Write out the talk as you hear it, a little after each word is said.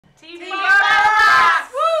TV TV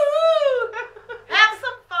Box! Woo! Have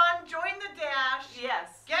some fun, join the Dash.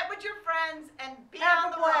 Yes. Get with your friends and be Have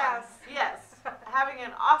on a the run. blast. Yes. Having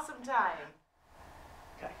an awesome time.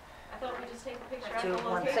 I thought we just take a picture Do at the you want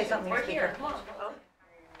to location. say something, We're speaker? here. Come on.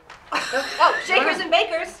 Oh, Shakers and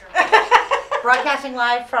bakers. broadcasting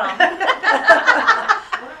live from.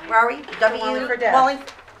 Where are we? Wallingford Dash.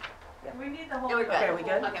 Wallingford. We need the whole. Okay, are we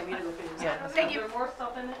good? Okay, we need to go finish. Yeah. Thank you. More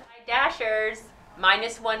stuff in it. Dashers,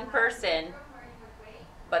 -1 person,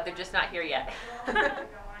 but they're just not here yet. All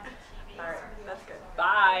right, that's good.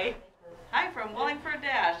 Bye. Hi from Wallingford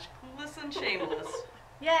Dash. Clueless and shameless.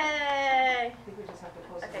 Yay!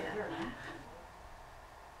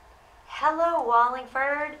 Hello,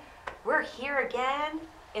 Wallingford. We're here again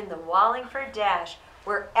in the Wallingford Dash.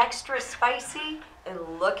 We're extra spicy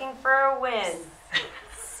and looking for a win.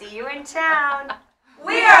 See you in town.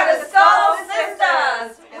 We are the Soul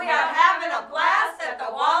Sisters. We are having a blast at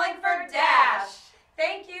the Wallingford Dash.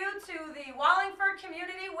 Thank you to the Wallingford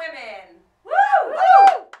Community Women. Woo!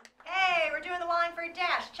 Woo! Hey, we're doing the Wallingford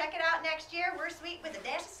Dash. Check it out next year. We're sweet with a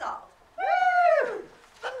dash of salt. Woo!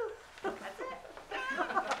 That's it.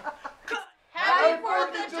 Happy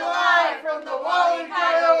 4th of July from the Wallingford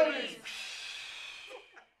Coyotes.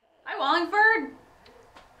 Hi, Wallingford.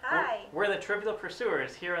 Hi. We're the Trivial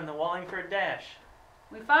Pursuers here on the Wallingford Dash.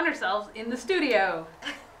 We found ourselves in the studio.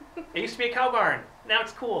 It used to be a cow barn. Now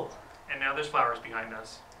it's cool. And now there's flowers behind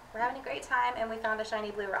us. We're having a great time, and we found a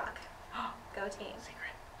shiny blue rock. Go team.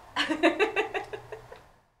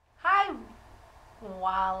 Hi,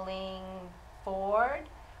 Wallingford.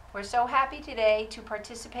 We're so happy today to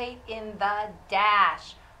participate in the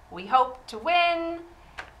Dash. We hope to win.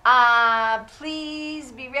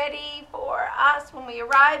 Please be ready for us when we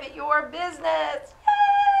arrive at your business.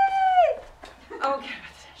 Yay! Okay.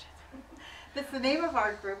 That's the name of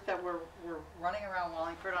our group that we're running around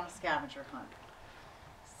Wallingford on a scavenger hunt.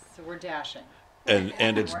 So we're dashing. And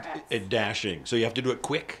it's dashing. So you have to do it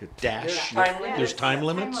quick. Dash. There's time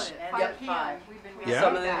limits? At 5. Yeah.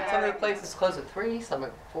 Some of the places close at 3, some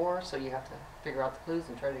at 4, so you have to figure out the clues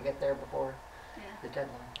and try to get there before the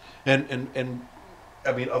deadline. And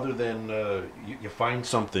I mean, other than you find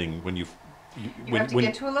something when you have to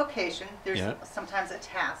get to a location. There's Yeah. sometimes a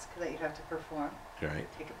task that you have to perform. Right.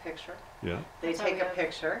 Take a picture. Yeah. They take a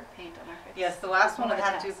picture. Paint on our face. Yes, the last one would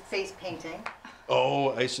have to do face painting.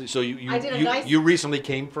 Oh, I see. So I did a nice- you recently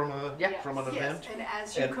came from an Yes, event? and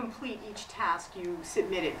as you complete each task, you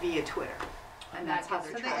submit it via Twitter. And that's how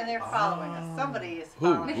they're and they're following us. Somebody is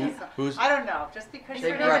following us. Who's? I don't know. Just because They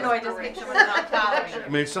you're in Illinois doesn't mean someone's not following you. I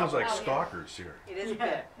mean, it sounds like stalkers here. It is a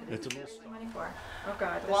bit. It's a little. Oh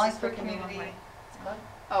God. Wallingford Community.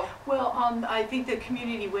 Oh, well, I think the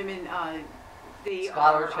community women, they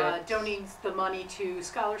are Scholarships. donating the money to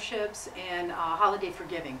scholarships and Holiday for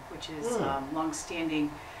Giving, which is long-standing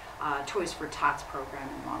Toys for Tots program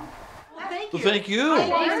in Wallingford. Well, thank Well, you. thank you.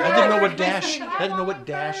 I didn't know what dash. I didn't know what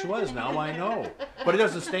dash was. Now I know. But it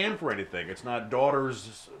doesn't stand for anything. It's not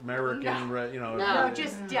Daughters American. You know. No,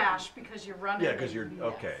 just dash because you're running. Yeah, because you're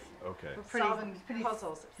okay. Okay. Solving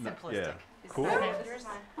puzzles. Simplistic. Yeah. Cool. Well,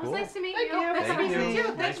 Cool. nice to meet Thank you. you. Nice to meet Thank you. you.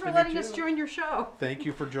 Nice Thanks to for meet letting you. us join your show. Thank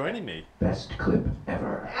you for joining me. Best clip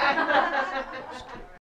ever.